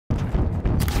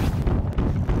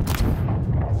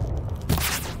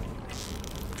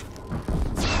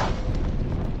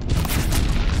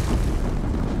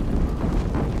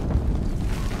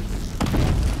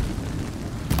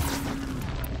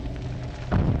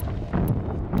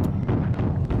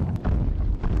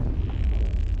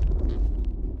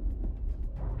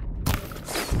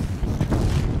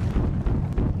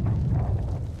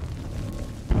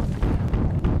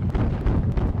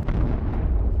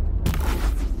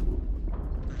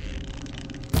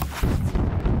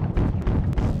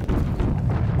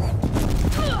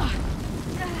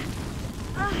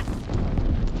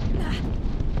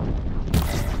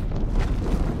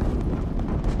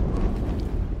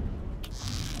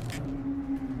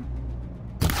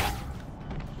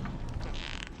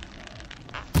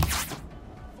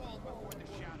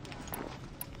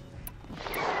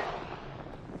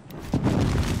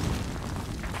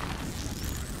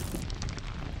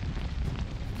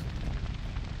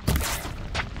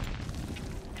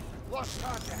lost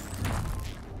contact.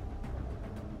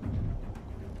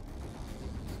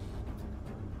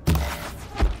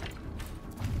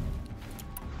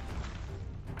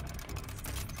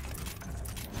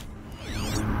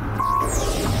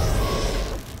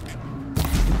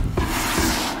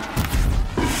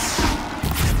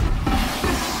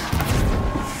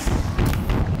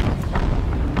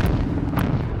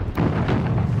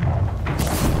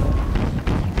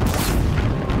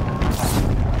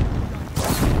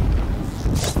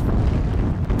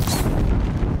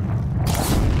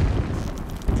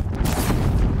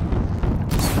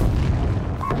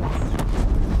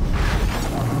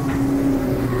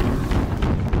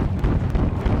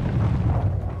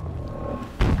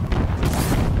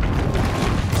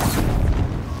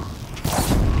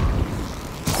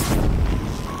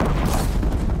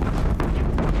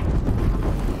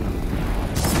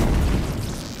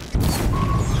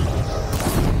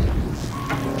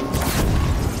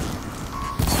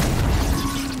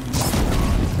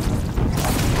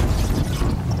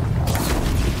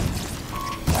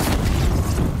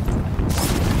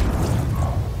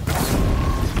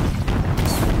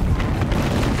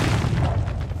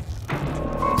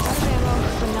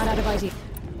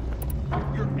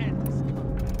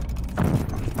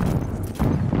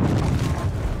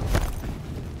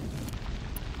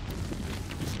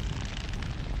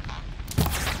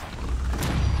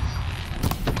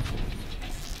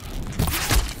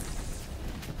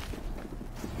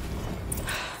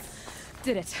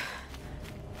 Did it.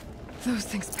 Those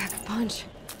things pack a punch.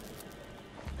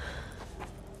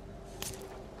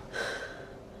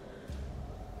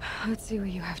 Let's see what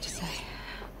you have to say.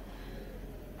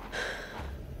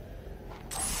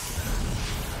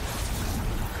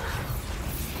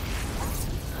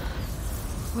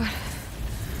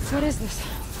 What is this?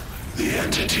 The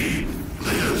entity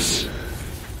lives.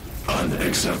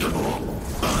 Unacceptable.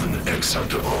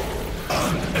 Unacceptable.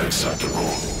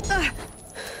 Unacceptable.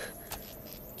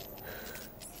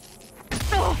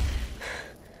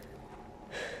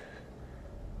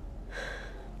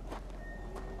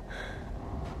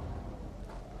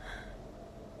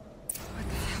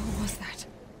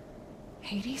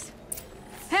 Hades?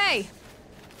 Hey!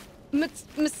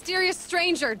 Mysterious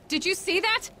stranger, did you see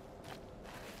that?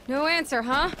 No answer,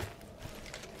 huh?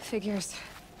 Figures.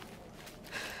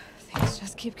 Things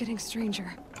just keep getting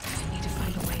stranger. I need to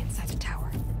find a way inside the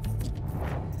tower.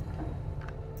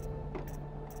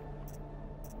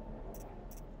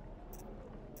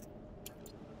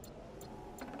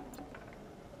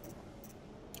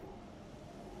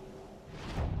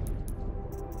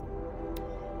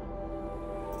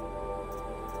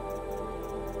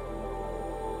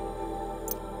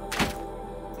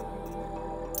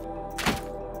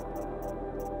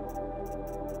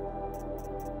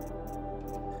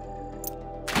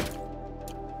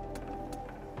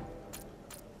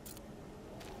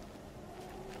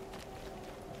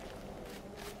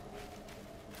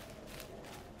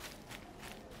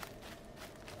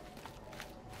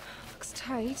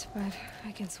 Tight, but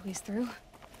I can squeeze through.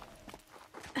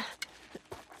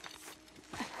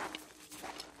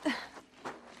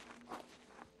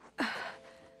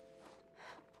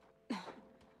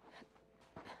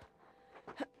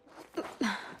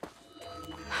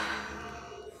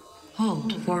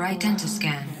 Hold for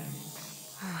identiscan.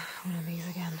 One of these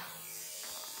again.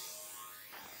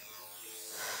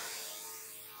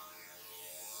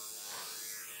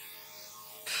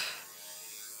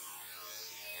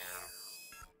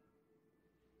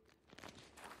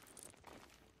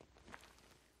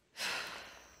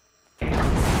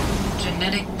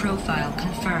 Genetic profile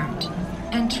confirmed.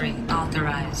 Entry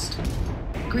authorized.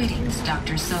 Greetings,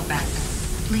 Dr. Sobek.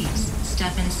 Please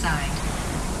step inside.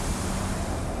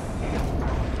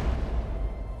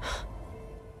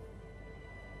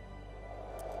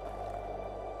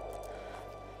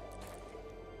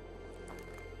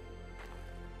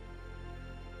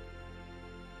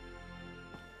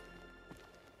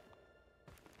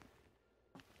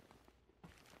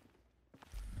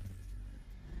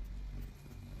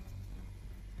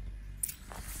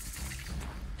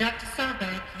 Dr.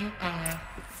 Sobek, you are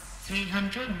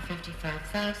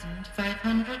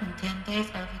 355,510 days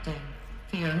overdue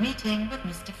for your meeting with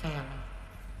Mr. Fowler.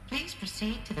 Please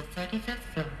proceed to the 35th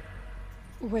floor.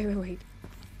 Wait.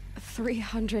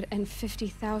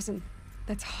 350,000.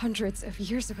 That's hundreds of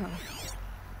years ago.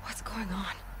 What's going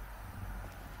on?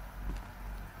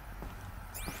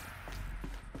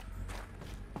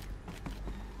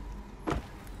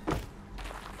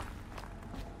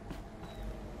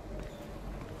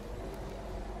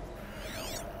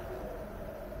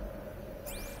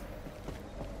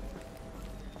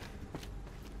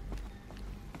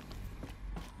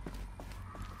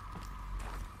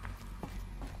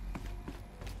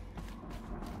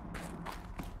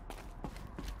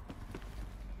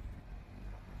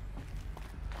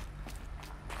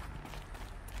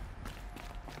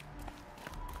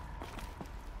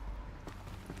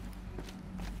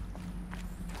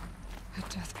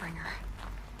 Deathbringer.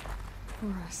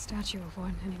 Or a statue of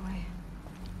one, anyway.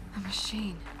 A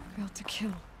machine built to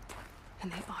kill.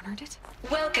 And they honored it?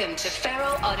 Welcome to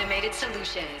Faro Automated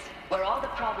Solutions, where all the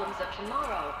problems of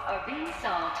tomorrow are being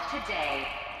solved today.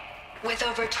 With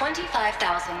over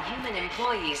 25,000 human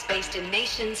employees based in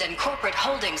nations and corporate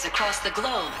holdings across the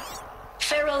globe,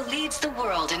 Faro leads the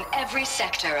world in every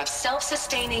sector of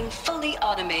self-sustaining, fully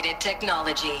automated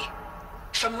technology.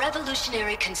 From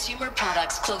revolutionary consumer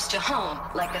products close to home,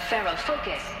 like the Faro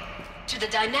Focus, to the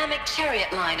dynamic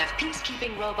chariot line of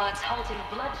peacekeeping robots halting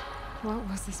blood... What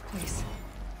was this place?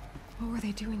 What were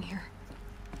they doing here?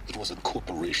 It was a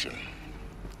corporation.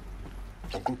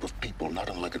 A group of people not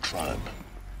unlike a tribe.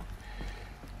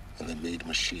 And they made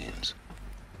machines.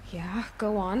 Yeah,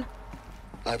 go on.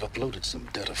 I've uploaded some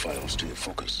data files to your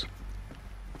Focus.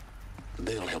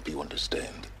 They'll help you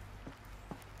understand.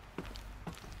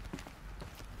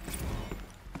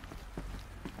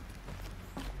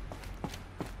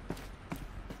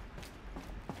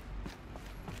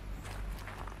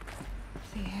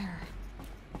 The air.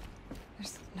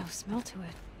 There's no smell to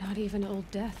it. Not even old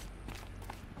death.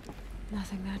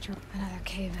 Nothing natural. Another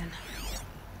cave-in.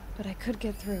 But I could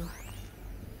get through.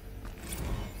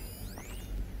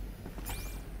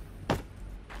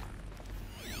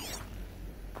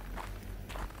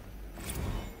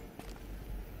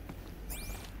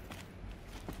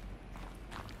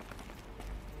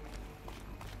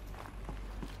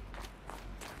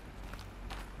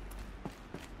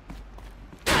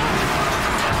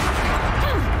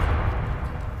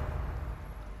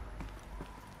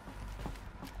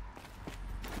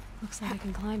 Looks like I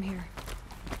can climb here.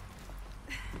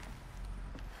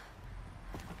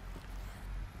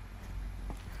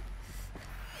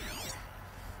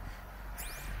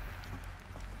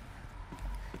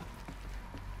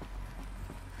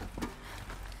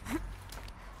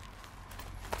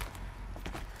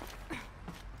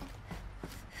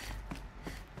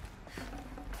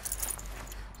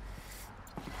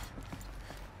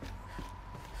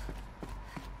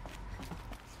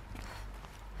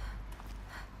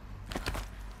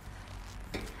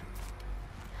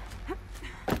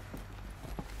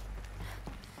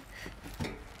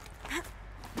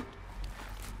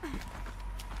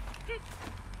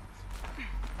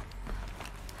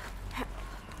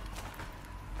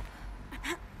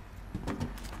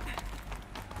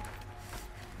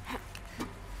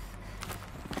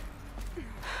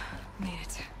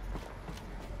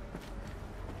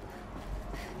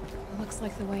 Looks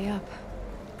like the way up.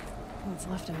 What's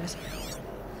left of it.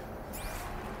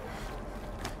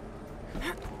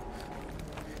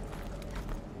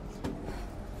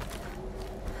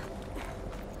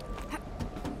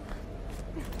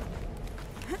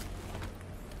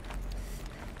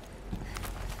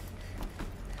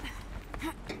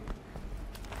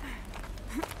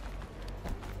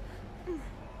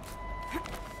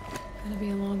 Gonna be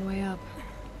a long way up.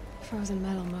 Frozen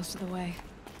metal most of the way.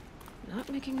 Not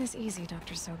making this easy,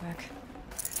 Dr. Sobek.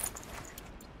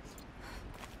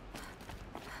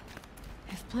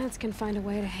 If plants can find a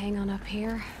way to hang on up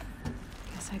here,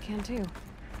 guess I can too.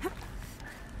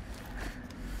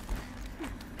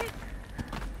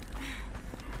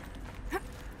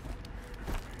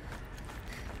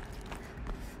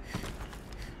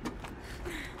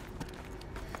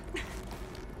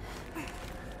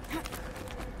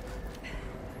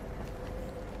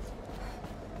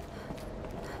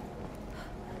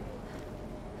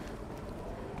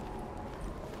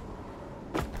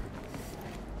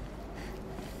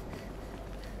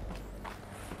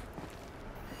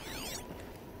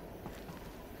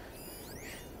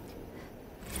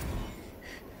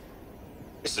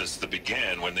 That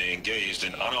began when they engaged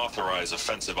in unauthorized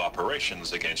offensive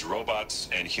operations against robots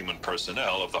and human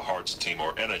personnel of the Hearts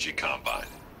Timor Energy Combine.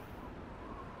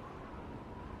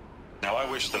 Now, I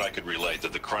wish that I could relate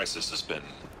that the crisis has been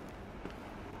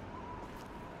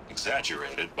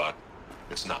exaggerated, but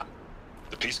it's not.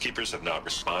 The Peacekeepers have not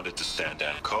responded to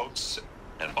stand-down codes,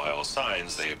 and by all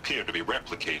signs, they appear to be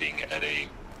replicating at a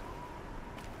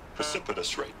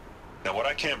precipitous rate. Now, what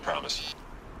I can promise,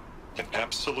 can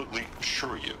absolutely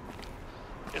assure you,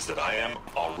 is that I am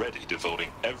already devoting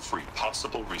every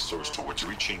possible resource towards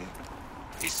reaching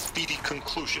a speedy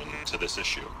conclusion to this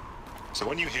issue. So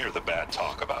when you hear the bad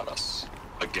talk about us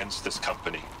against this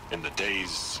company in the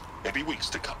days, maybe weeks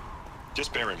to come,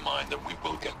 just bear in mind that we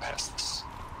will get past this.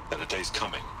 That a day's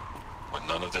coming when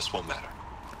none of this will matter.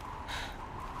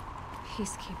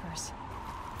 Peacekeepers.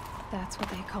 That's what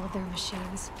they called their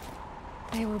machines.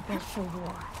 They were built for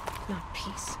war, not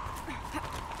peace.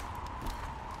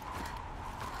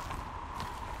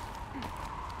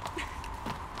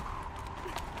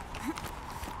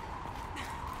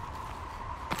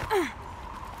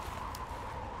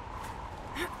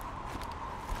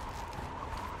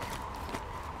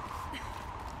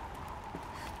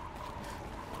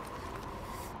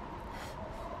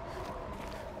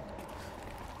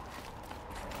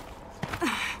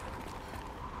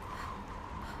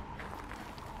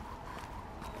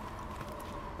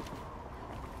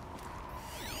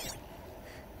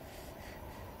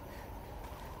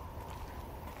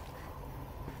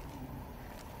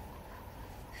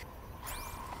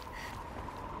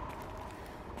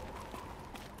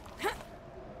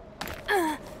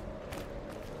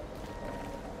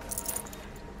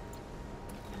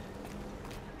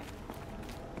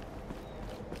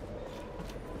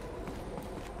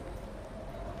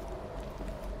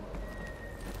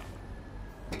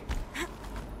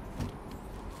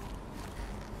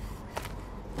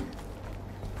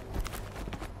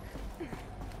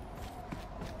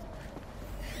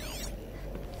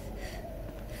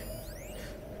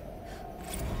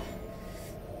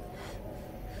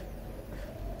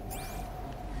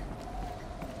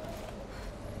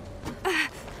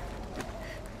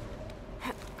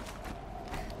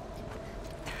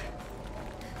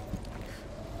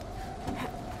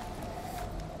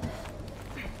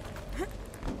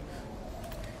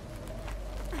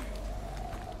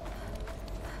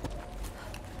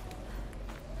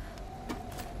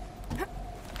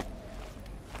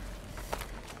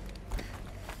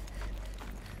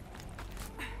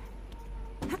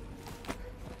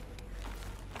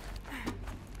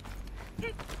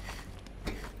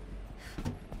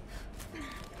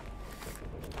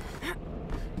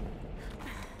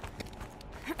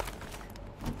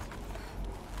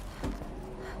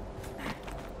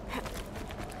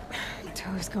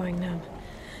 was going numb.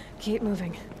 Keep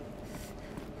moving.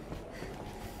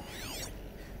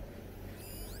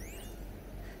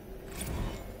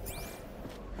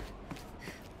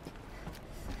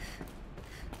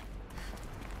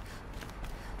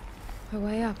 A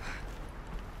way up.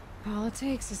 All it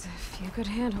takes is a few good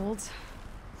handholds.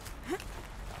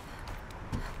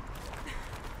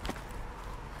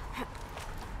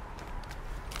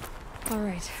 All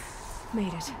right,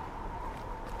 made it.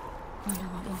 Wonder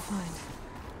what we'll find.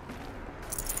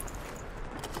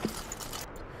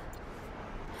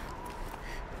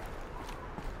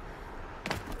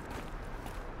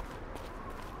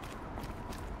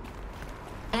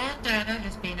 All data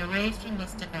has been erased from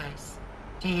this device.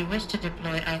 Do you wish to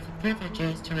deploy Alpha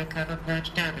privileges to recover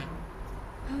purged data?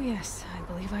 Oh yes, I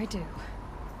believe I do.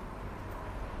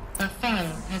 A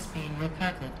file has been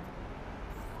recovered.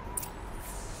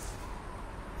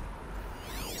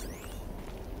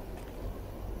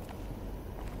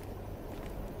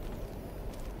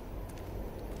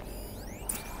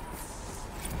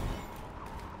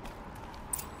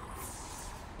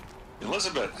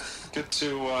 Elizabeth, good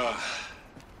to,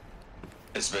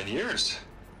 it's been years.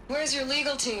 Where's your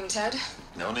legal team, Ted?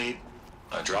 No need.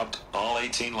 I dropped all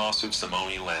 18 lawsuits the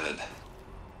moment you landed.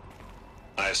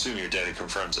 I assume your daddy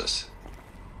confirms this.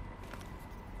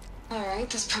 All right,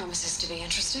 this promises to be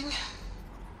interesting.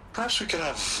 Perhaps we could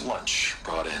have lunch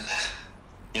brought in.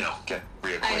 You know, get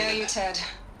reacquainted. I know you, Ted.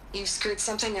 You screwed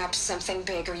something up, something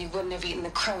big, or you wouldn't have eaten the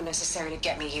crow necessary to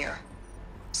get me here.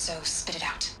 So spit it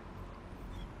out.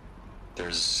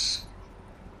 There's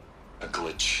a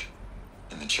glitch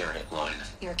in the chariot line.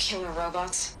 Your killer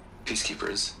robots?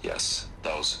 Peacekeepers, yes,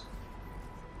 those.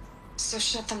 So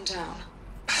shut them down.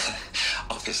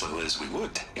 Obviously, Liz, we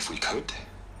would, if we could.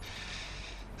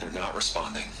 They're not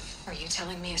responding. Are you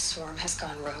telling me a swarm has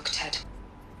gone rogue, Ted?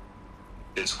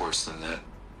 It's worse than that.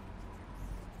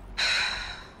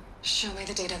 Show me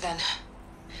the data then.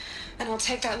 And I'll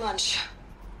take that lunch.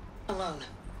 Alone.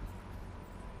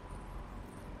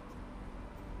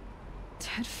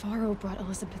 Ted Faro brought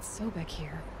Elizabeth Sobek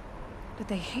here, but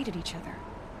they hated each other.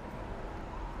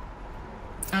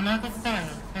 Another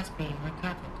file has been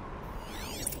recovered.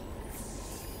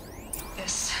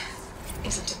 This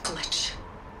isn't a glitch.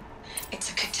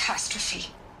 It's a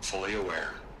catastrophe. Fully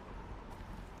aware.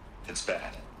 It's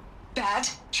bad. Bad?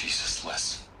 Jesus,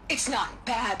 Liz. It's not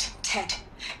bad, Ted.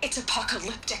 It's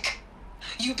apocalyptic.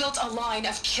 You built a line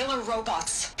of killer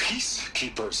robots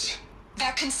Peacekeepers.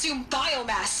 that consume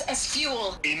biomass as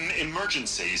fuel, In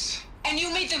emergencies. and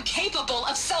you made them capable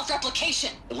of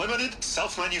self-replication. Limited,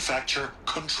 self-manufacture,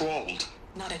 controlled.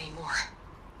 Not anymore.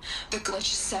 The glitch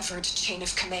severed chain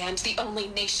of command. The only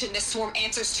nation this swarm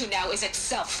answers to now is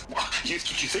itself. You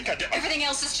think I did? Everything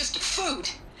else is just food.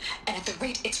 And at the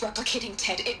rate it's replicating,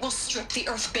 Ted, it will strip the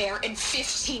Earth bare in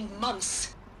 15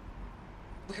 months.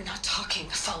 We're not talking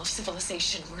fall of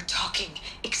civilization. We're talking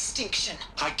extinction.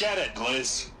 I get it,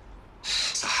 Liz.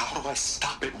 So how do I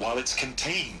stop it while it's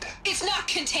contained? It's not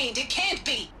contained. It can't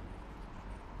be.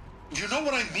 You know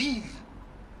what I mean.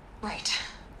 Right.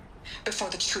 Before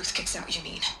the truth gets out, you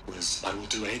mean? Liz, I will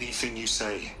do anything you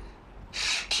say.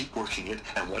 Keep working it,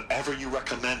 and whatever you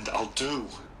recommend, I'll do.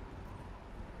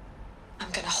 I'm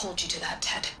gonna hold you to that,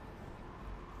 Ted.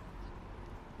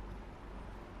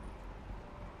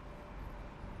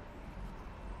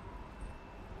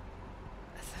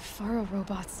 The Faro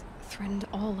robots threatened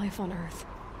all life on Earth.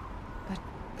 But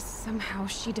somehow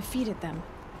she defeated them.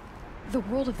 The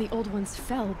world of the old ones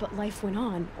fell, but life went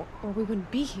on, or we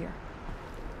wouldn't be here.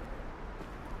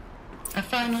 A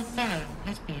final file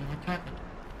has been recovered.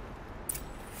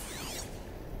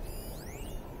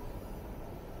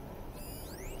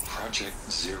 Project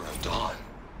Zero Dawn.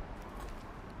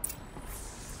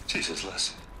 Jesus,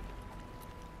 Liz.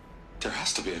 There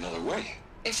has to be another way.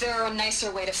 If there were a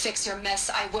nicer way to fix your mess,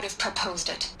 I would have proposed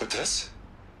it. But this?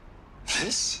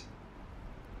 This?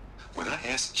 When I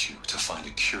asked you to find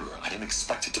a cure, I didn't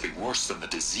expect it to be worse than the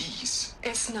disease.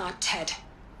 It's not, Ted.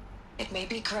 It may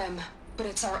be grim, but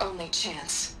it's our only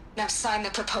chance. Now sign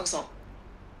the proposal.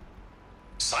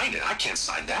 Sign it? I can't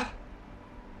sign that.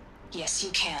 Yes, you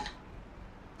can.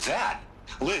 That?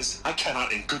 Liz, I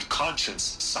cannot in good conscience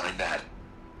sign that.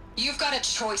 You've got a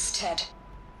choice, Ted.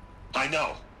 I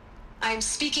know. I am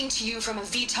speaking to you from a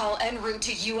VTOL en route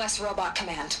to U.S. Robot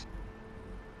Command.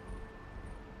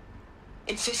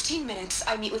 In 15 minutes,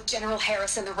 I meet with General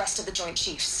Harris and the rest of the Joint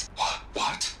Chiefs.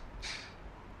 What?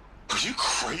 Are you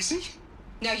crazy?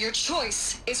 Now your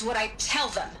choice is what I tell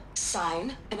them.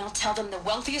 Sign, and I'll tell them the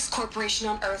wealthiest corporation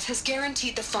on Earth has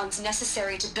guaranteed the funds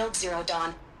necessary to build Zero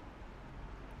Dawn.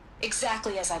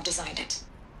 Exactly as I've designed it.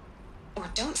 or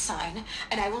don't sign,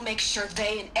 and I will make sure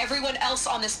they and everyone else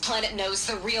on this planet knows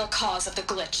the real cause of the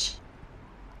glitch.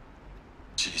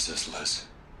 Jesus, Liz.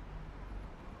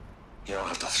 You don't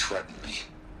have to threaten me.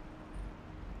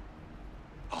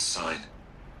 I'll sign.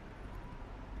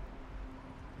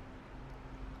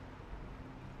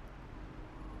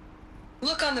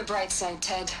 Look on the bright side,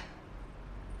 Ted.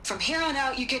 From here on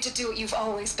out, you get to do what you've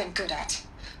always been good at.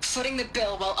 Footing the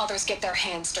bill while others get their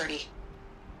hands dirty.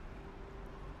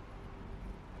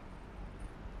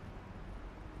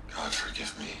 God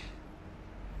forgive me.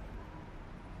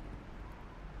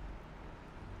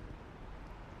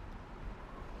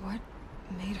 What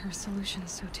made her solution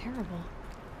so terrible?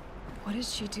 What did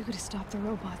she do to stop the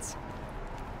robots?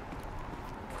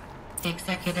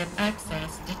 Executive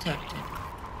access detected.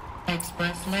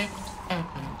 Express lift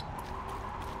opened.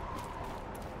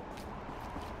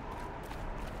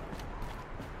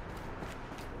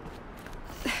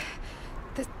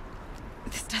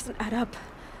 This doesn't add up.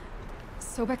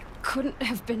 Sobek couldn't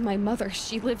have been my mother.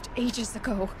 She lived ages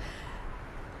ago.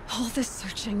 All this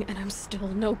searching, and I'm still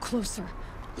no closer.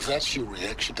 That's your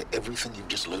reaction to everything you've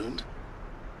just learned?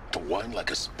 To whine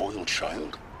like a spoiled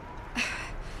child?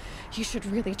 You should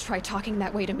really try talking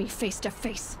that way to me face to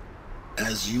face.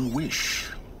 As you wish.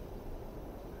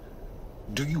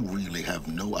 Do you really have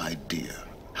no idea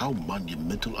how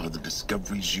monumental are the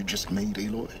discoveries you just made,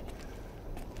 Aloy?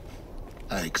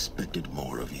 I expected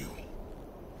more of you.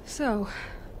 So,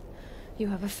 you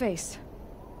have a face.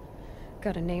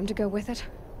 Got a name to go with it?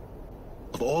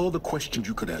 Of all the questions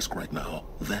you could ask right now,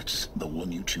 that's the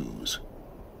one you choose.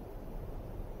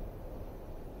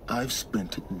 I've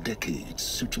spent decades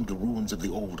searching the ruins of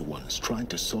the old ones, trying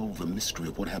to solve the mystery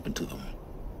of what happened to them.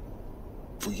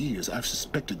 For years, I've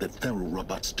suspected that feral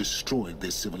robots destroyed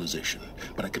their civilization,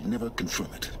 but I could never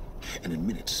confirm it. And in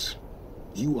minutes,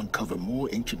 you uncover more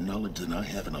ancient knowledge than I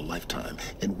have in a lifetime,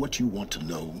 and what you want to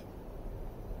know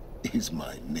is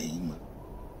my name.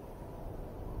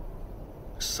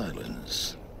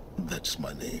 Silence. That's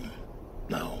my name.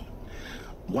 Now,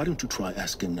 why don't you try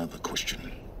asking another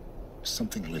question?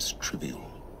 Something less trivial.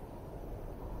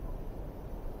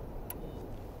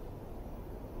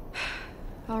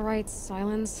 All right,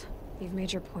 Silence. You've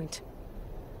made your point.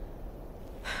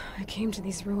 I came to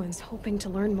these ruins hoping to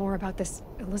learn more about this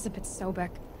Elizabeth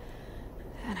Sobek.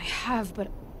 And I have,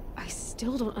 but I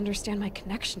still don't understand my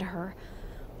connection to her.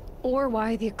 Or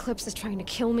why the Eclipse is trying to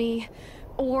kill me.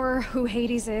 Or who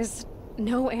Hades is.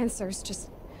 No answers, just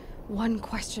one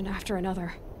question after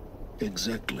another.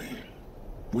 Exactly.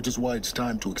 Which is why it's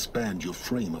time to expand your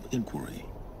frame of inquiry.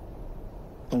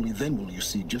 Only then will you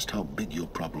see just how big your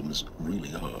problems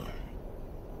really are.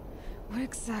 What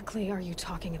exactly are you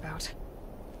talking about?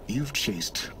 You've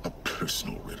chased a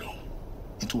personal riddle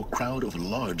into a crowd of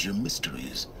larger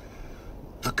mysteries.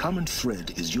 The common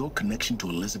thread is your connection to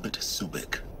Elizabeth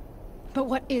Sobek. But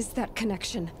what is that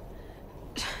connection?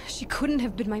 She couldn't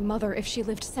have been my mother if she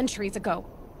lived centuries ago.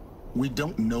 We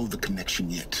don't know the connection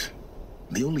yet.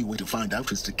 The only way to find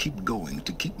out is to keep going,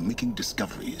 to keep making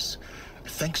discoveries.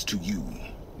 Thanks to you,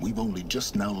 we've only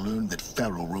just now learned that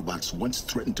feral robots once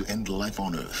threatened to end life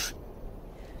on Earth.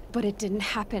 But it didn't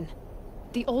happen.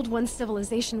 The Old One's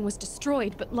civilization was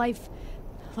destroyed, but life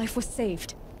was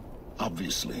saved.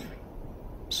 Obviously.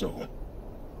 So,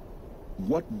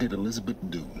 what did Elizabeth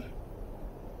do?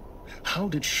 How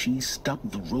did she stop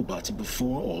the robots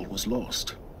before all was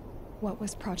lost? What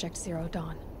was Project Zero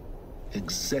Dawn?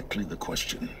 Exactly the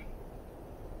question.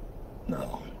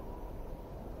 Now,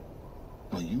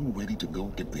 are you ready to go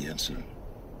get the answer?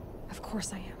 Of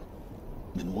course I am.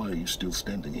 Then why are you still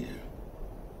standing here?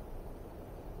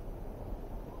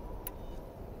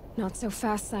 Not so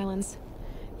fast, Silence.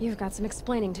 You've got some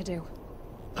explaining to do.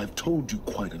 I've told you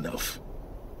quite enough.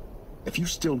 If you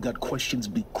still got questions,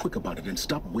 be quick about it and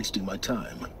stop wasting my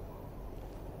time.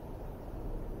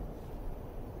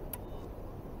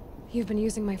 You've been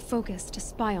using my focus to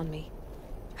spy on me.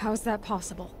 How's that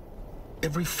possible?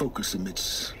 Every focus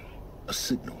emits a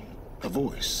signal, a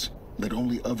voice, that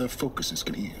only other focuses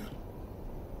can hear.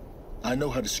 I know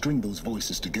how to string those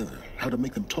voices together, how to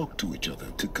make them talk to each other,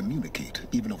 to communicate,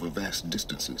 even over vast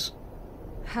distances.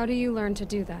 How do you learn to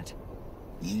do that?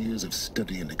 Years of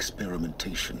study and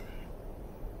experimentation.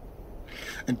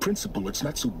 In principle, it's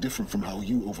not so different from how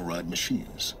you override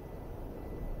machines.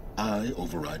 I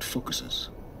override focuses.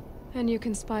 And you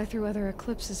can spy through other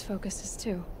Eclipse's focuses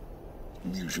too.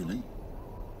 Usually.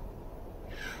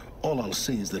 All I'll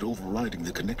say is that overriding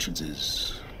the connections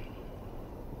is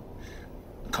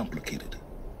complicated.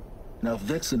 Now, if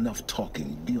that's enough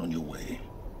talking, be on your way.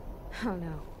 Oh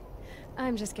no.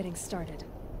 I'm just getting started.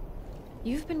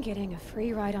 You've been getting a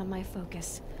free ride on my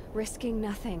focus, risking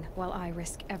nothing while I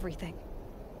risk everything.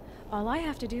 All I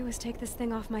have to do is take this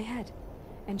thing off my head,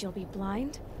 and you'll be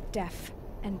blind, deaf,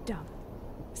 and dumb.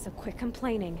 So quit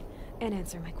complaining and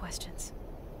answer my questions.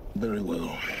 Very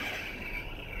well.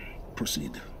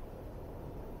 Proceed.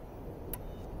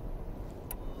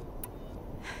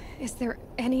 Is there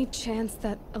any chance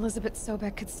that Elizabeth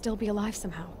Sobek could still be alive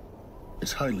somehow?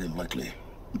 It's highly unlikely,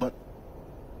 but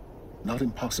not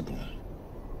impossible.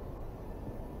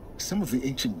 Some of the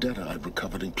ancient data I've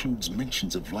recovered includes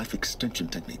mentions of life extension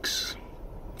techniques.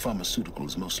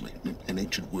 Pharmaceuticals, mostly, an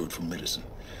ancient word for medicine.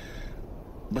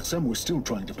 But some were still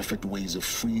trying to perfect ways of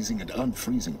freezing and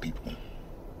unfreezing people.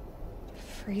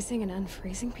 Freezing and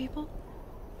unfreezing people?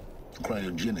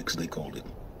 Cryogenics, they called it.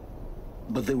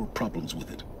 But there were problems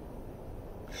with it.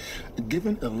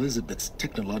 Given Elizabeth's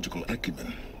technological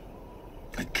acumen,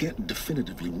 I can't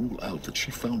definitively rule out that she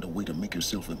found a way to make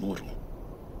herself immortal.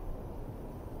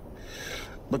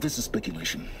 But this is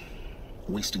speculation.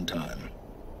 Wasting time.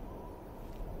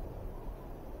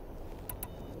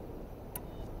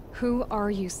 Who are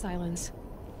you, Silence?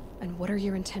 And what are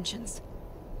your intentions?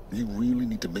 You really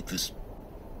need to make this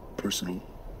personal?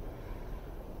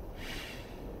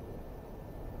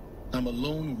 I'm a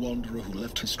lone wanderer who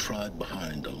left his tribe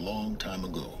behind a long time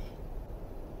ago.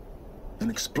 An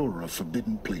explorer of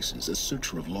forbidden places, a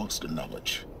searcher of lost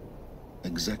knowledge.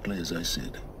 Exactly as I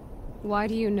said. Why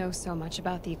do you know so much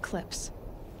about the eclipse?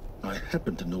 I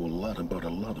happen to know a lot about a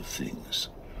lot of things.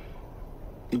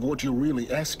 If what you're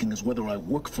really asking is whether I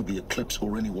work for the eclipse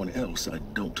or anyone else, I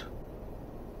don't.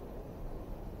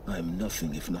 I am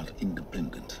nothing if not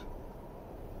independent.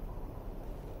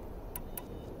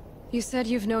 You said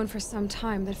you've known for some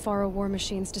time that Faro war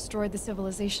machines destroyed the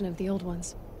civilization of the old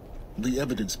ones. The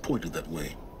evidence pointed that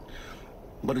way.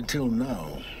 But until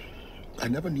now, I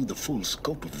never knew the full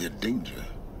scope of their danger.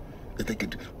 That they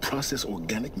could process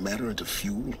organic matter into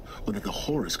fuel, or that the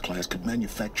Horus class could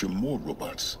manufacture more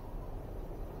robots.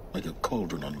 Like a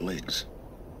cauldron on legs.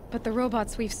 But the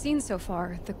robots we've seen so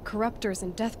far, the Corruptors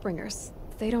and Deathbringers,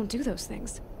 they don't do those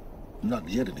things. Not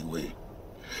yet, anyway.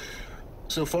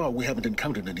 So far, we haven't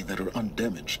encountered any that are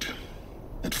undamaged.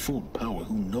 At full power,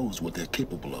 who knows what they're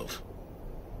capable of?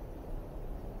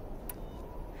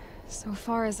 So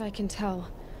far as I can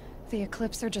tell, the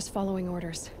Eclipse are just following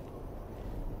orders.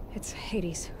 It's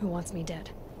Hades who wants me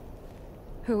dead.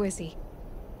 Who is he?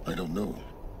 I don't know.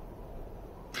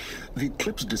 The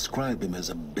Eclipse describe him as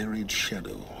a buried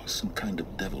shadow, some kind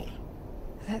of devil.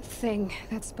 That thing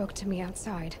that spoke to me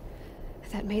outside,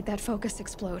 that made that focus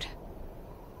explode.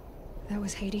 That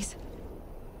was Hades.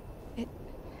 It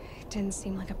didn't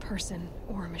seem like a person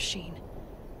or a machine.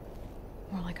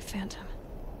 More like a phantom.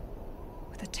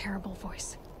 With a terrible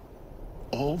voice.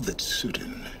 All that's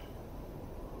certain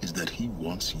is that he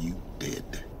wants you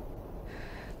dead.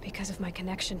 Because of my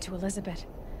connection to Elizabeth.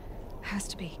 Has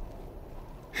to be.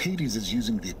 Hades is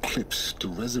using the Eclipse to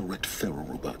resurrect Pharaoh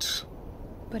robots.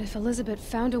 But if Elizabeth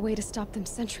found a way to stop them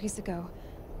centuries ago,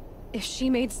 if she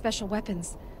made special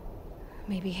weapons,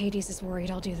 maybe Hades is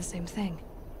worried I'll do the same thing.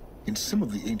 In some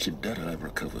of the ancient data I've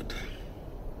recovered,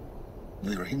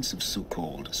 there are hints of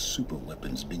so-called super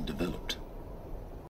weapons being developed.